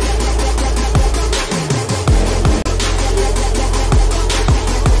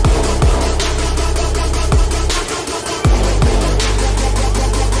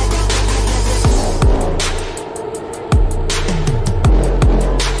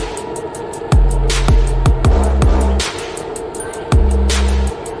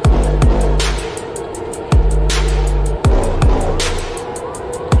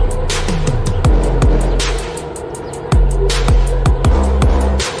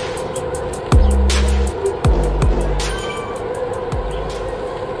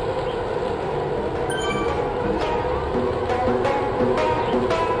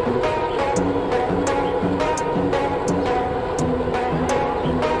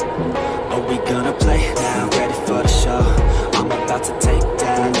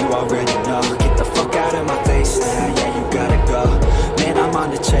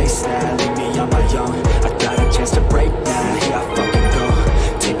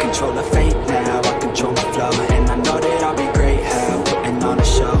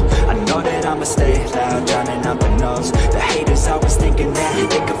 I'ma stay loud, drowning out the noise. The haters always thinking that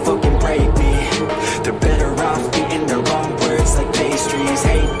they can fucking rate me. They're better off eating their own words like pastries.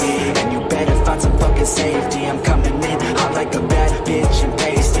 Hate me, and you better find some fucking safety. I'm coming in hot like a bad bitch and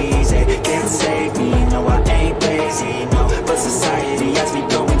pasties. They can't save me, no I ain't lazy, no. But society has me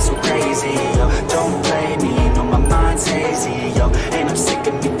going so crazy, yo. Don't blame me, no my mind's hazy, yo. And I'm sick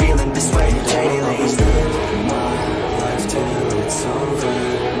of me feeling this way daily. Live my life till it's over,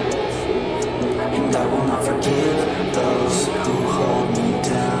 and I will not forgive those who hold me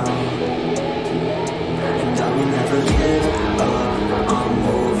down. And I will never give up, I'm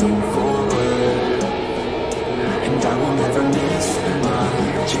moving forward. And I will never miss my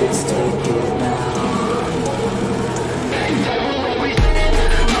chance, take it now.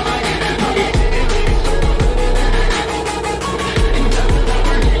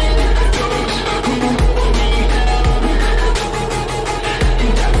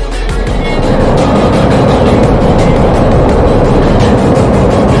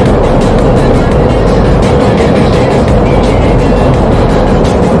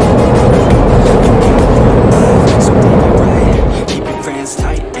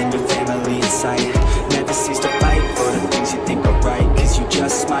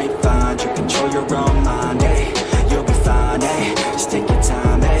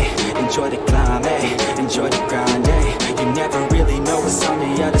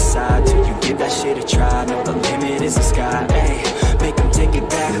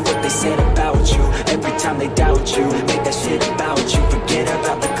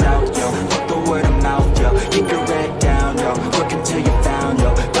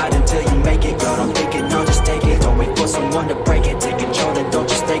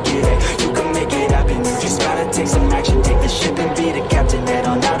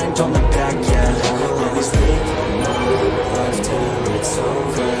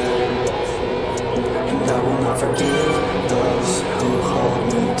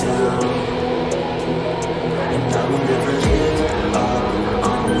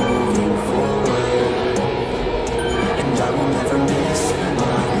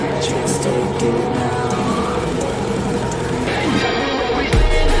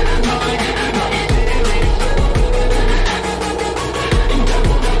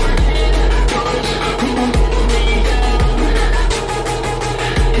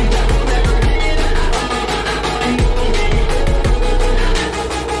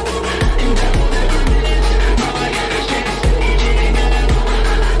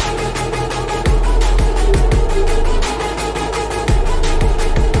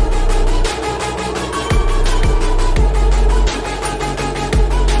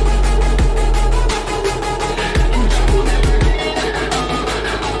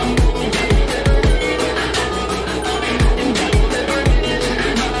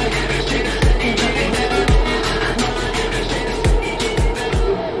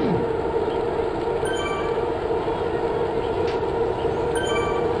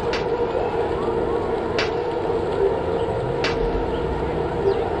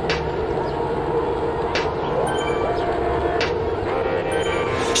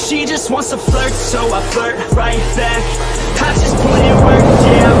 She just wants to flirt, so I flirt right back. I just put in work,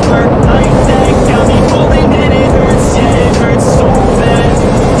 yeah, I work like that. Got me falling and it hurts, yeah, it hurts so bad.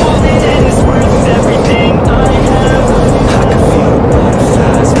 Falling and it's worth everything I have. I can feel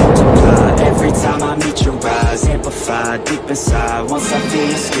butterflies multiply every time I meet your eyes. Amplified deep inside, once I feel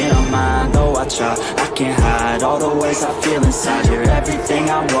your skin on mine. Though I try, I can't hide all the ways I feel inside. You're everything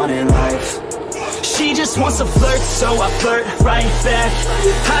I want in life. She just wants to flirt, so I flirt right back.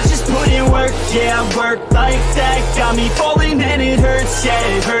 I just put in work, yeah, I work like that. Got me falling and it hurts,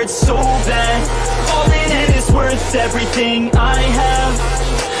 yeah, it hurts so bad. Falling and it's worth everything I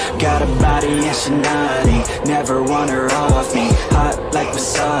have. Got a body and she naughty, never want her off me. Hot like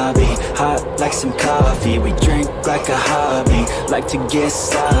wasabi, hot like some coffee. We drink like a hobby, like to get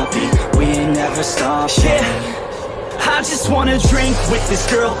sloppy. We ain't never stop, yeah. I just wanna drink with this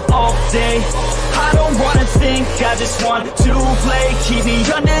girl all day. I don't wanna think, I just want to play. Keep me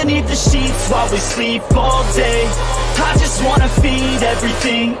underneath the sheets while we sleep all day. I just wanna feed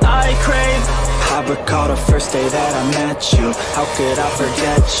everything I crave. I recall the first day that I met you. How could I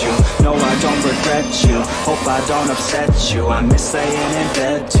forget you? No, I don't regret you. Hope I don't upset you. I miss laying in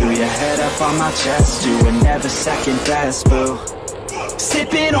bed too. Your head up on my chest, you were never second best, boo.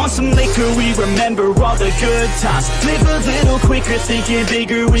 Sipping on some liquor, we remember all the good times. Live a little quicker, thinking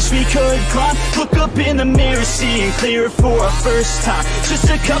bigger, wish we could climb. Look up in the mirror, seeing clear for our first time. Just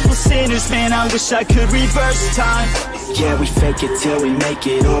a couple sinners, man, I wish I could reverse time. Yeah, we fake it till we make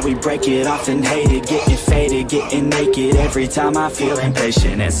it, or we break it, often hated, getting faded, getting naked. Every time I feel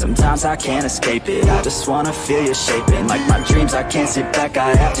impatient, and sometimes I can't escape it. I just wanna feel you shaping, like my dreams, I can't sit back,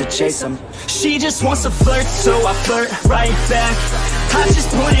 I have to chase them. She just wants to flirt, so I flirt right back. I just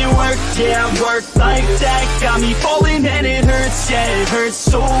put in work, yeah, I work like that. Got me falling and it hurts, yeah, it hurts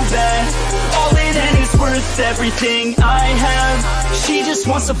so bad. All in and it's worth everything I have. She just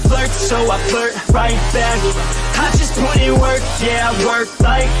wants to flirt, so I flirt right back. I just put in work, yeah, I work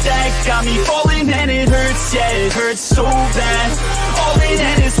like that. Got me falling and it hurts, yeah, it hurts so bad. All in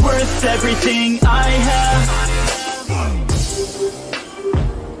and it's worth everything I have.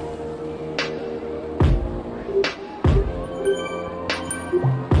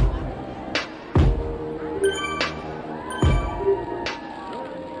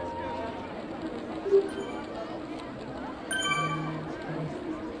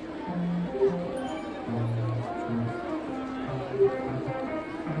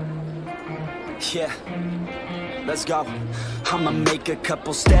 Yeah, let's go. I'ma make a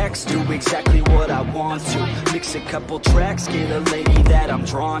couple stacks, do exactly what I want to. Mix a couple tracks, get a lady that I'm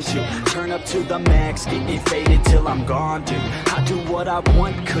drawn to. Turn up to the max, get it faded till I'm gone, dude. I do what I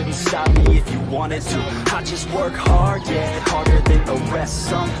want, couldn't stop me if you wanted to. I just work hard, yeah, harder than the rest.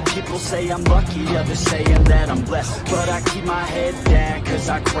 Some people say I'm lucky, others saying that I'm blessed. But I keep my head down, cause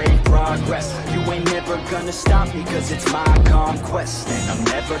I crave progress. You ain't never gonna stop me, cause it's my conquest. And I'm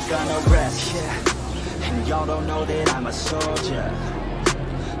never gonna rest, yeah. And y'all don't know that I'm a soldier.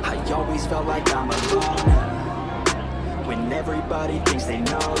 I always felt like I'm alone when everybody thinks they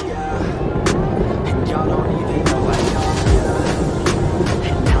know ya. And y'all don't even know I know ya.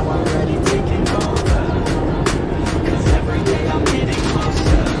 And now I'm ready taking over, cause every day I'm getting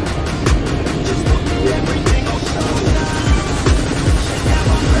closer. Just look at everything I'll show ya. And now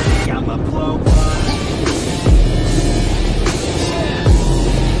I'm ready, I'ma blow up.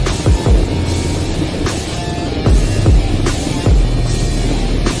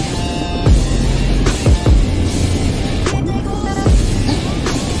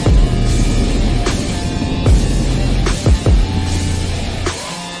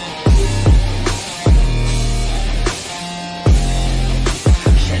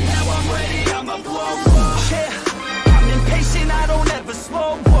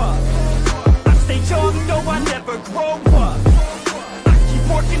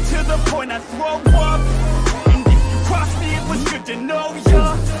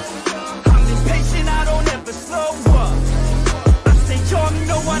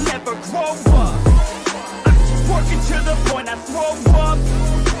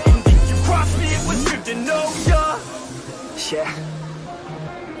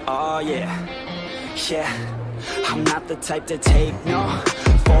 Type to take no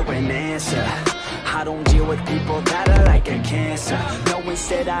for an answer. I don't deal with people that are like a cancer. No,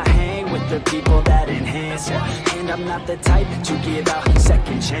 instead I hang with the people that enhance ya. And I'm not the type to give out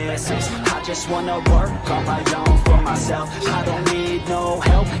second chances. I just wanna work on my own for myself. I don't need no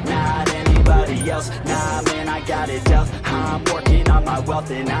help, not anybody else. Nah, man, I got it dealt. I'm working on my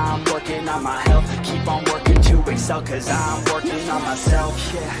wealth and I'm working on my health. Keep on working to excel, cause I'm working on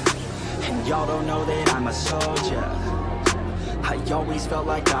myself, yeah. And y'all don't know that I'm a soldier. I always felt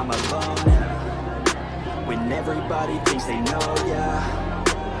like I'm alone when everybody thinks they know ya.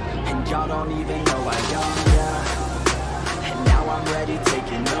 And y'all don't even know I own ya. And now I'm ready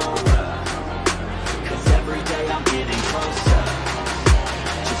taking over, cause every day I'm getting closer.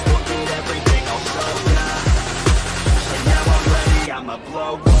 Just look at everything I'll show ya. And now I'm ready, I'ma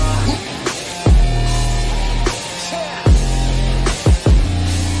blow up.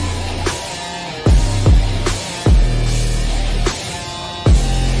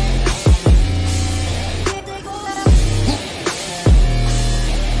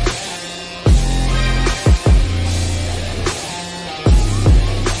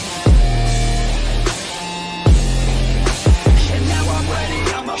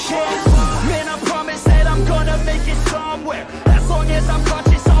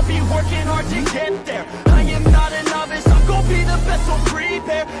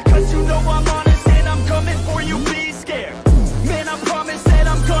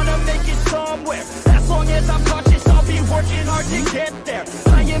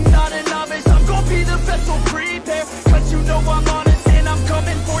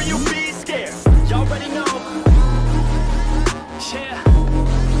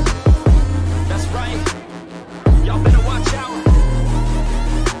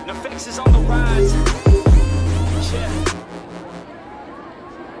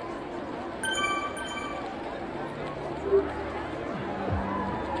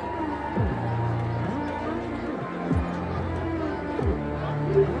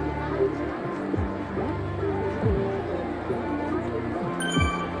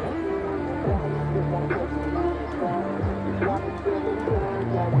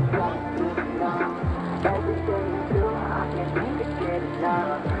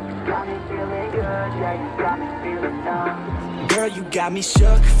 got me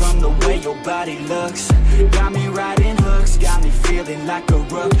shook from the way your body looks. Got me riding hooks, got me feeling like a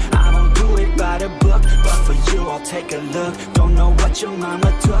rook. I don't do it by the book, but for you I'll take a look. Don't know what your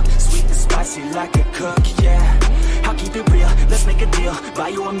mama took, sweet and spicy like a cook, yeah. I'll keep it real, let's make a deal. Buy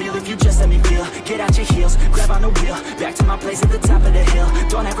you a meal if you just let me feel. Get out your heels, grab on the wheel. Back to my place at the top of the hill.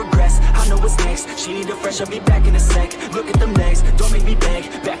 Don't have regrets, I know what's next. She need a fresh, I'll be back in a sec. Look at them legs, don't make me beg.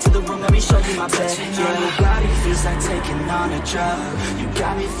 Back to the room, let me show you my bed. Touching on your body feels like taking on a drug. You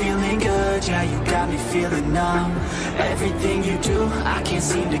got me feeling good, yeah, you got me feeling numb. Everything you do, I can't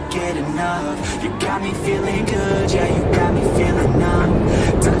seem to get enough. You got me feeling good, yeah, you got me feeling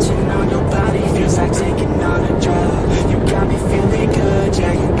numb. Touching on your body feels like taking on a drug. You got me feeling good,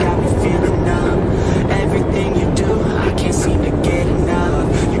 yeah, you got me feeling numb. Everything you do, I can't seem to get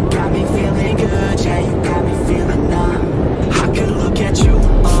enough. You got me feeling good, yeah, you got me feeling numb. I could look at you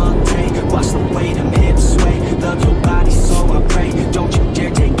all day, watch the way them hips sway. Love your body, so I pray, don't you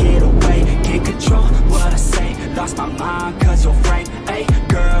dare take it away. Can't control what I say, lost my mind cause you're frame. Hey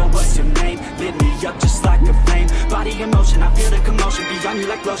girl, what's your name? Lit me up just like a flame. Body in motion, I feel the commotion. Beyond you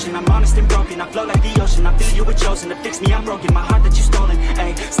like lotion, I'm honest and broken. I flow like the ocean, I feel you were chosen to fix me, I'm broken. My heart that you stolen,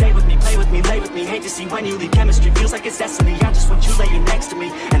 hey. Stay with me, play with me, lay with me. Hate to see when you leave, chemistry feels like it's destiny. I just want you laying next to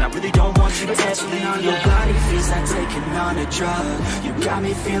me, and I really don't want you to ever leave. On your body feels like taking on a drug. You got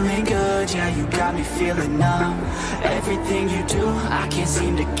me feeling good, yeah, you got me feeling numb. Everything you do, I can't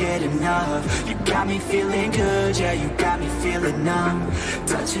seem to get enough. You got me feeling good, yeah, you got me feeling numb.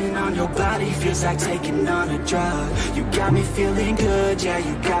 Touching on your body feels like taking on a drug. You got me feeling good, yeah,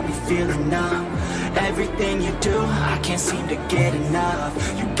 you got me feeling numb. Everything you do, I can't seem to get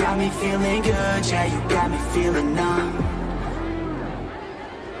enough. You got me feeling good, yeah, you got me feeling numb.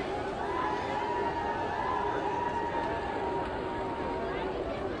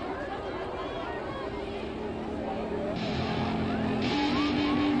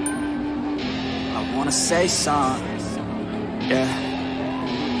 I wanna say something, yeah.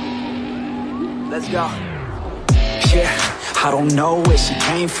 Let's go. Yeah, I don't know where she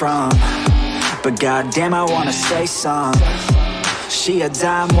came from, but goddamn, I wanna say something. She a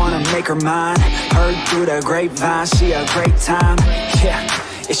dime, wanna make her mine. Heard through the grapevine, she a great time. Yeah,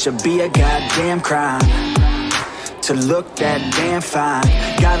 it should be a goddamn crime to look that damn fine.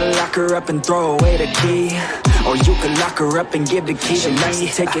 Gotta lock her up and throw away the key, or you can lock her up and give the key to me.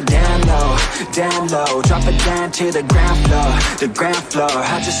 Take it down low, drop it down to the ground floor.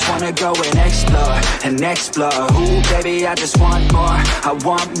 I just wanna go and explore. Ooh, baby, I just want more, I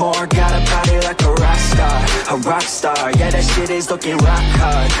want more. Got a body like a rock star. Yeah, that shit is looking rock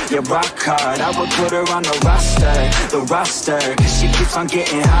hard, yeah, rock hard. I would put her on the roster, cause she keeps on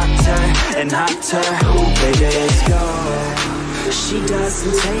getting hotter and hotter. Ooh, baby, let's go. She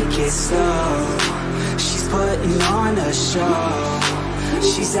doesn't take it slow, she's putting on a show.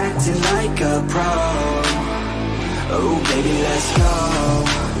 She's acting like a pro. Oh baby, let's go.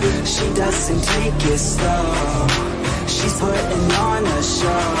 She doesn't take it slow, she's putting on a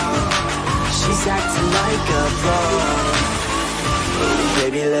show. She's acting like a pro. Oh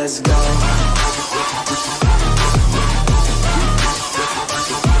baby, let's go.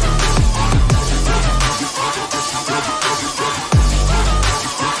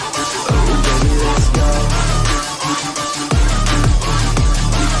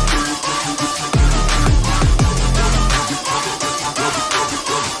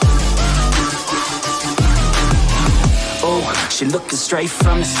 She looking straight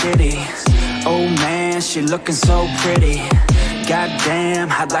from the city. Oh man, she looking so pretty.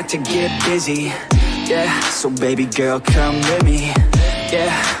 Goddamn, I'd like to get busy. Yeah, so baby girl, come with me.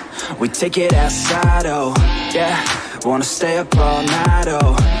 Yeah, we take it outside, oh yeah. Wanna stay up all night,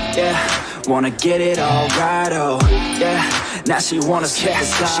 oh yeah. Wanna get it all right, oh yeah. Now she wanna skip the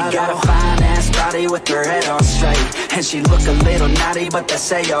slide. She got a fine ass body with her head on straight, and she look a little naughty, but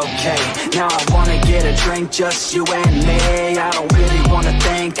that's a-okay. Now I wanna get a drink, just you and me. I don't really wanna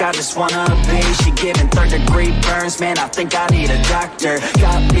think, I just wanna be. She giving third-degree burns, man, I think I need a doctor.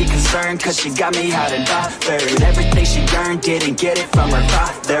 Got me concerned, cause she got me hot and bothered. Everything she earned, didn't get it from her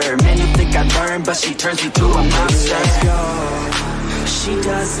father. Man, you think I learned, but she turns me to a monster. Let's go. She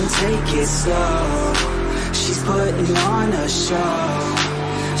doesn't take it slow, she's putting on a show.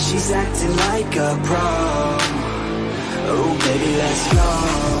 She's acting like a pro. Oh baby, let's go.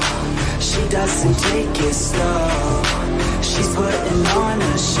 She doesn't take it slow, she's putting on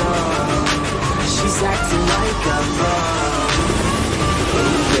a show. She's acting like a pro.